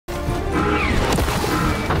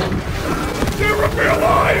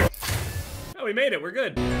we made it. We're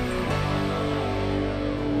good.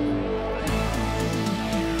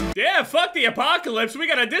 Yeah, fuck the apocalypse. We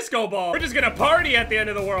got a disco ball. We're just gonna party at the end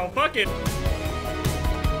of the world. Fuck it.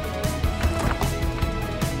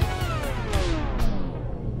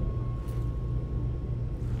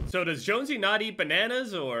 So does Jonesy not eat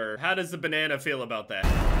bananas, or how does the banana feel about that?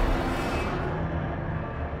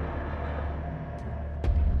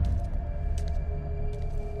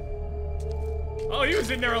 Oh, he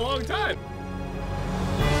was in there a long time.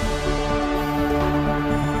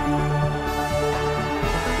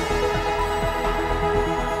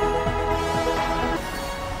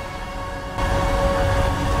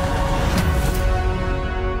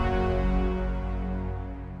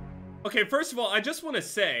 Okay, first of all, I just want to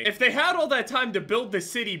say, if they had all that time to build the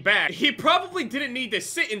city back, he probably didn't need to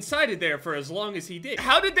sit inside of there for as long as he did.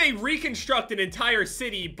 How did they reconstruct an entire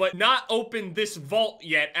city but not open this vault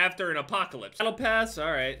yet after an apocalypse? Battle Pass,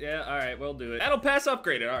 all right, yeah, all right, we'll do it. Battle Pass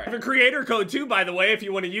upgraded, all right. I have a creator code too, by the way, if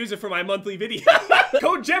you want to use it for my monthly video.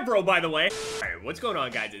 Code Jevro, by the way. All right, what's going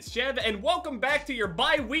on, guys? It's Jev, and welcome back to your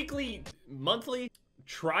bi-weekly, monthly?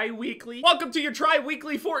 Tri-weekly? Welcome to your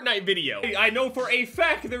tri-weekly Fortnite video. I know for a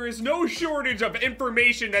fact there is no shortage of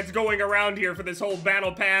information that's going around here for this whole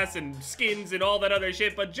battle pass and skins and all that other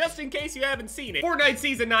shit, but just in case you haven't seen it, Fortnite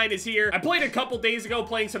Season 9 is here. I played a couple days ago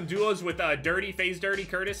playing some duos with FaZe Dirty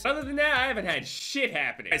Curtis. Other than that, I haven't had shit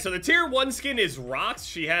happening. So the tier 1 skin is Rocks.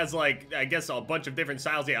 She has like, I guess a bunch of different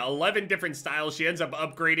styles. Yeah, 11 different styles. She ends up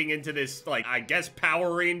upgrading into this like, I guess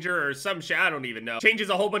Power Ranger or some shit. I don't even know. Changes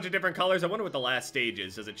a whole bunch of different colors. I wonder what the last stage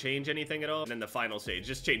is. Does it change anything at all? And then the final stage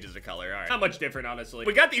just changes the color. All right, not much different, honestly.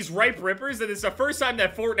 We got these ripe rippers, and it's the first time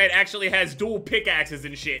that Fortnite actually has dual pickaxes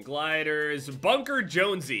and shit. Gliders, Bunker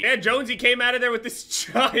Jonesy. Yeah, Jonesy came out of there with this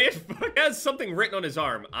giant fuck. He has something written on his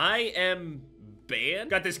arm. I am banned.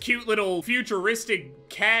 Got this cute little futuristic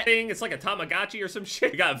cat thing. It's like a Tamagotchi or some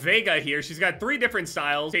shit. We got Vega here. She's got 3 different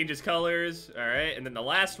styles. Changes colors. All right. And then the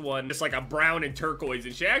last one, just like a brown and turquoise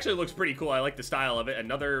and shit. Actually looks pretty cool. I like the style of it.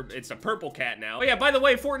 Another, it's a purple cat now. Oh yeah, by the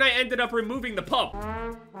way, Fortnite ended up removing the pump.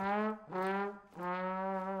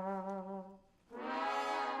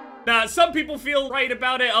 Now, some people feel right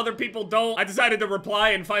about it, other people don't. I decided to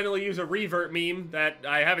reply and finally use a revert meme that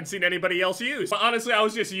I haven't seen anybody else use. But honestly, I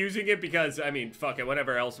was just using it because, I mean, fuck it,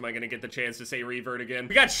 whatever else am I gonna get the chance to say revert again?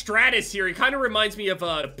 We got Stratus here. He kind of reminds me of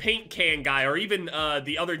a paint can guy, or even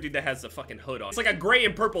the other dude that has the fucking hood on. It's like a gray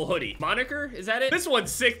and purple hoodie. Moniker, is that it? This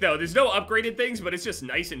one's sick though. There's no upgraded things, but it's just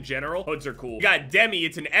nice in general. Hoods are cool. We got Demi.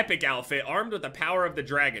 It's an epic outfit, armed with the power of the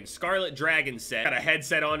dragon. Scarlet Dragon set. Got a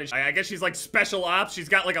headset on, and I guess she's like special ops. She's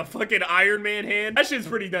got like a fucking Iron Man hand. That shit's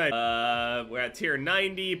pretty nice. We're at tier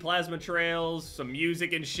 90, plasma trails, some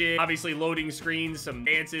music and shit. Obviously loading screens, some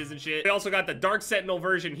dances and shit. We also got the Dark Sentinel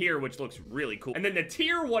version here, which looks really cool. And then the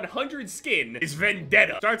tier 100 skin is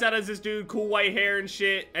Vendetta. Starts out as this dude, cool white hair and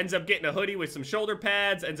shit. Ends up getting a hoodie with some shoulder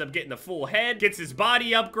pads. Ends up getting the full head. Gets his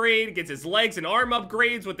body upgrade. Gets his legs and arm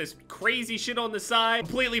upgrades with this crazy shit on the side.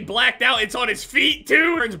 Completely blacked out. It's on his feet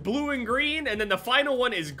too. Turns blue and green. And then the final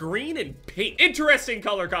one is green and pink. Interesting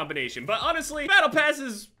color combination. But honestly, Battle Pass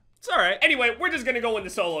is, it's all right. Anyway, we're just gonna go into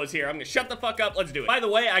solos here. I'm gonna shut the fuck up. Let's do it. By the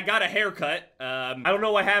way, I got a haircut. I don't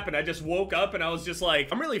know what happened. I just woke up and I was just like,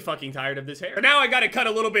 I'm really fucking tired of this hair. But now I got it cut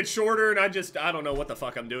a little bit shorter, and I don't know what the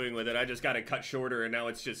fuck I'm doing with it. I just got it cut shorter, and now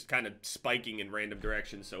it's just kind of spiking in random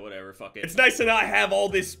directions, so whatever, fuck it. It's nice to not have all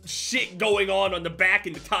this shit going on the back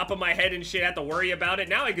and the top of my head and shit. I have to worry about it.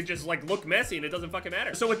 Now I could just like look messy and it doesn't fucking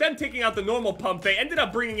matter. So with them taking out the normal pump, they ended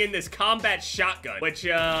up bringing in this combat shotgun, which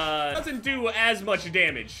doesn't do as much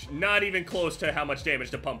damage. Not even close to how much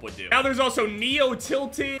damage the pump would do. Now there's also Neo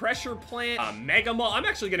Tilted, Pressure Plant, Mega Mall. I'm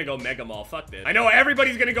actually gonna go Mega Mall. Fuck this. I know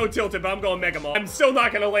everybody's gonna go Tilted, but I'm going Mega Mall. I'm still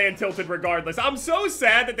not gonna land Tilted regardless. I'm so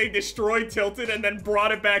sad that they destroyed Tilted and then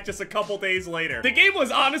brought it back just a couple days later. The game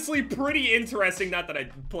was honestly pretty interesting. Not that I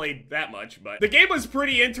played that much, but the game was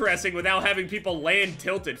pretty interesting without having people land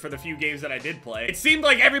Tilted for the few games that I did play. It seemed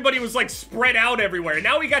like everybody was like spread out everywhere.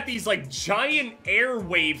 Now we got these like giant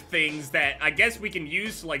airwave things that I guess we can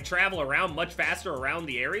use to like travel around much faster around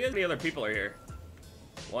the area. How many other people are here?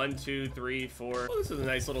 1, 2, 3, 4. Oh, this is a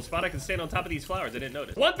nice little spot. I can stand on top of these flowers. I didn't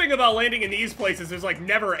notice. One thing about landing in these places, there's like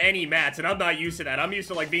never any mats, and I'm not used to that. I'm used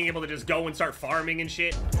to like being able to just go and start farming and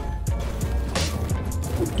shit.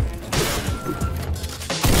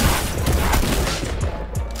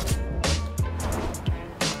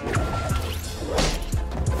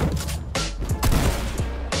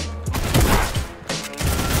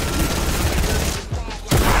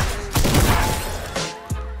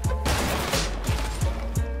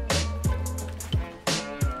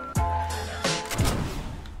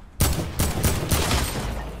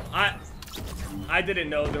 I didn't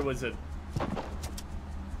know there was a...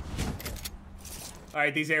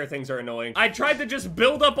 Alright, these air things are annoying. I tried to just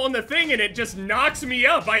build up on the thing and it just knocks me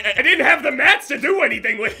up. I didn't have the mats to do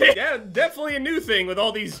anything with it. Yeah, definitely a new thing with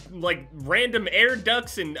all these, like, random air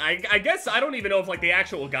ducts and I guess I don't even know if, like, the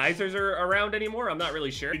actual geysers are around anymore. I'm not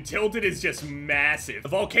really sure. Tilted is just massive. The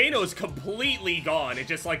volcano's completely gone. It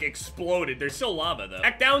just, like, exploded. There's still lava, though.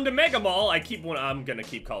 Back down to Mega Mall. I'm gonna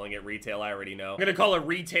keep calling it retail. I already know. I'm gonna call it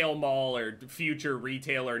Retail Mall or Future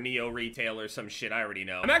Retail or Neo Retail or some shit. I already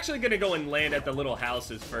know. I'm actually gonna go and land at the little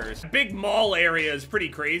houses first. Big mall area is pretty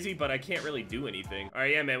crazy, but I can't really do anything. All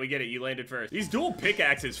right, yeah, man, we get it. You landed first. These dual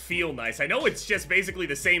pickaxes feel nice. I know it's just basically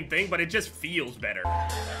the same thing, but it just feels better.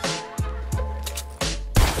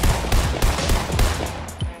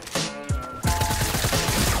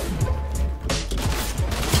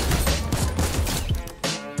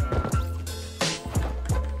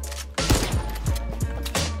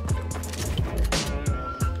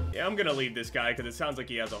 I'm gonna leave this guy because it sounds like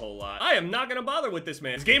he has a whole lot. I am not gonna bother with this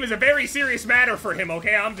man. This game is a very serious matter for him,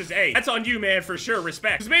 okay? Hey, that's on you, man, for sure.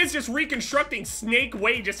 Respect. This man's just reconstructing Snake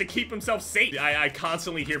Way just to keep himself safe. I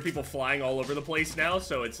constantly hear people flying all over the place now,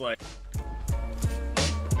 so it's like...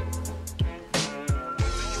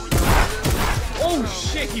 Oh,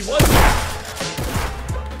 shit, he was...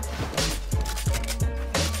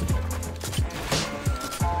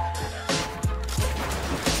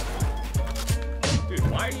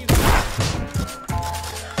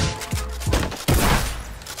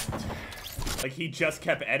 Like, he just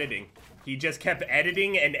kept editing. He just kept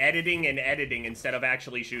editing and editing and editing instead of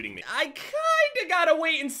actually shooting me. I kinda gotta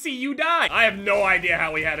wait and see you die. I have no idea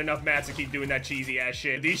how he had enough mats to keep doing that cheesy ass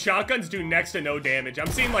shit. These shotguns do next to no damage. I'm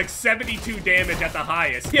seeing like 72 damage at the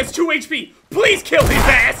highest. He has 2 HP. Please kill his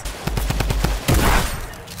ass.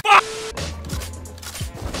 Fuck.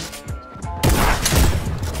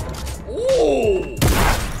 Ooh.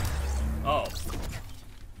 Oh.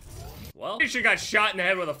 Well, you should got shot in the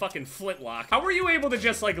head with a fucking flintlock. How were you able to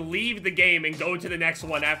just, like, leave the game and go to the next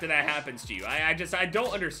one after that happens to you? I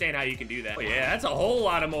don't understand how you can do that. Oh, yeah, that's a whole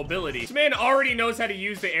lot of mobility. This man already knows how to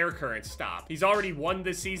use the air current. Stop. He's already won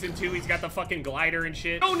this season, too. He's got the fucking glider and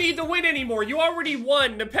shit. Don't need to win anymore. You already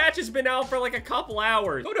won. The patch has been out for, like, a couple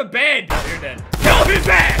hours. Go to bed. Oh, you're dead. Kill his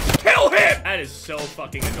ass! Kill him! That is so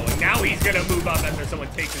fucking annoying. Now he's gonna move up after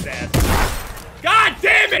someone takes his ass. God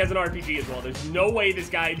damn it! He has an RPG as well. There's no way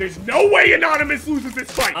there's no way Anonymous loses this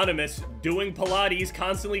fight. Anonymous doing Pilates,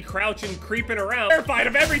 constantly crouching, creeping around, terrified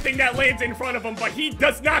of everything that lands in front of him, but he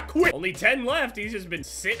does not quit. Only 10 left. He's just been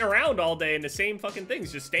sitting around all day in the same fucking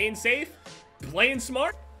things, just staying safe, playing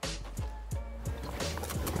smart.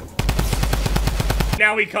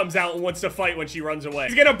 Now he comes out and wants to fight when she runs away.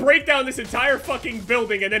 He's gonna break down this entire fucking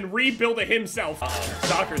building and then rebuild it himself.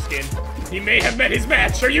 Soccer skin. He may have met his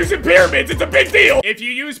match. They're using pyramids. It's a big deal. If you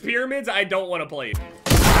use pyramids, I don't want to play it.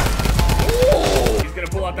 Ooh. He's gonna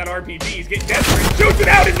pull out that RPG. He's getting desperate. Shoots it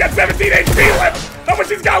out. He's got 17 HP left. How much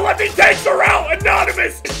he's got left? He takes her out.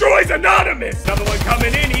 Anonymous destroys Anonymous. Another one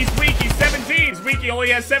coming in. He's weak. He's 17. He's weak. He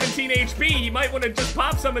only has 17 HP. He might want to just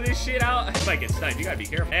pop some of this shit out. He might get sniped. You gotta be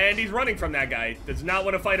careful. And he's running from that guy. Does not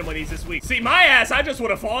want to fight him when he's this weak. See, my ass, I just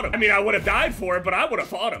would have fought him. I mean, I would have died for it, but I would have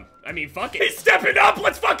fought him. I mean, fuck it. He's stepping up.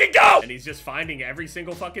 Let's fucking go. And he's just finding every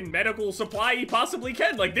single fucking medical supply he possibly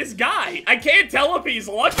can. Like, this guy, I can't tell if he's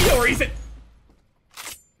lucky or he's a...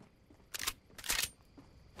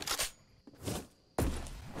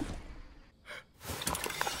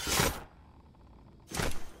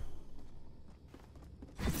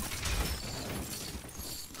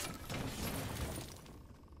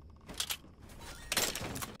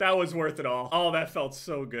 That was worth it all. Oh, that felt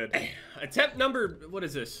so good. Attempt number, what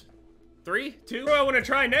is this? 3? 2? What do I want to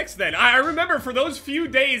try next then? I remember for those few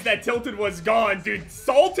days that Tilted was gone, dude,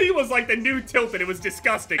 Salty was like the new Tilted. It was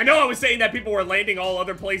disgusting. I know I was saying that people were landing all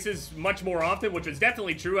other places much more often, which was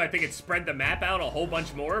definitely true. I think it spread the map out a whole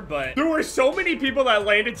bunch more, but there were so many people that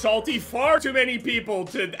landed Salty, far too many people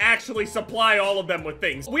to actually supply all of them with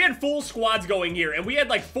things. We had full squads going here, and we had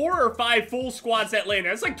like 4 or 5 full squads that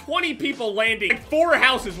landed. That's like 20 people landing, like 4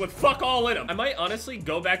 houses with fuck all in them. I might honestly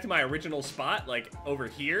go back to my original spot, like over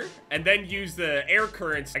here, and then use the air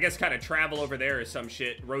currents, I guess kind of travel over there or some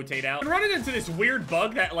shit, rotate out. I'm running into this weird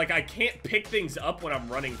bug that like I can't pick things up when I'm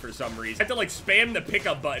running for some reason. I have to like spam the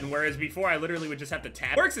pickup button, whereas before I literally would just have to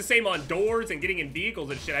tap. It works the same on doors and getting in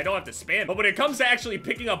vehicles and shit. I don't have to spam. But when it comes to actually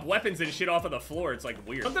picking up weapons and shit off of the floor, it's like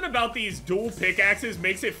weird. Something about these dual pickaxes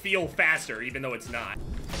makes it feel faster, even though it's not.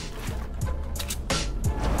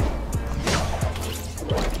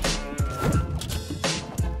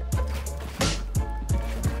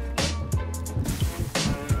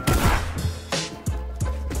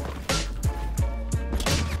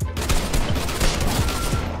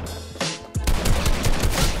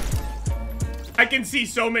 can see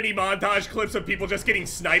so many montage clips of people just getting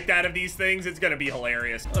sniped out of these things. It's gonna be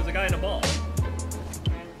hilarious. Oh, there's a guy in a ball.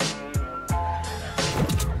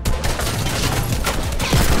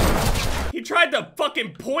 He tried to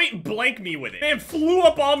fucking point blank me with it. Man flew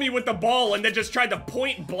up on me with the ball and then just tried to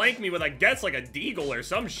point blank me with, I guess, like a deagle or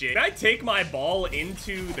some shit. Can I take my ball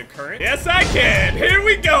into the current? Yes, I can. Here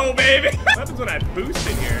we go, baby. What happens when I boost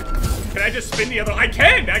in here? Can I just spin the other? I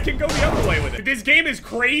can go the other way with it. This game is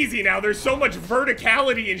crazy now. There's so much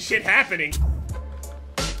verticality and shit happening.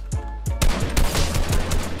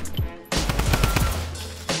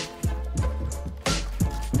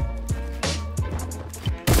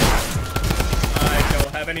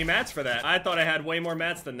 Have any mats for that. I thought I had way more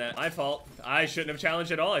mats than that. My fault. I shouldn't have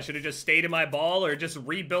challenged at all. I should have just stayed in my ball or just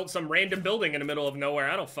rebuilt some random building in the middle of nowhere.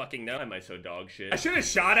 I don't fucking know. Why am I so dog shit? I should have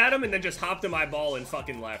shot at him and then just hopped in my ball and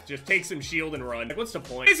fucking left. Just take some shield and run. Like, what's the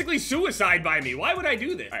point? Basically suicide by me. Why would I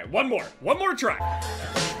do this? All right, one more try.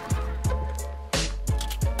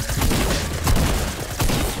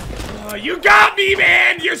 You got me,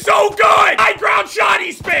 man! You're so good! High ground shotty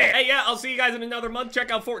spam! Hey, yeah, I'll see you guys in another month.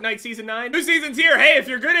 Check out Fortnite Season 9. New season's here. Hey, if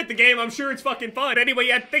you're good at the game, I'm sure it's fucking fun. But anyway,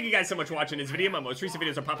 yeah, thank you guys so much for watching this video. My most recent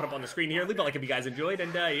videos are popping up on the screen here. Leave a like if you guys enjoyed.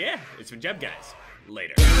 And, yeah, it's been Jev, guys.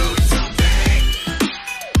 Later.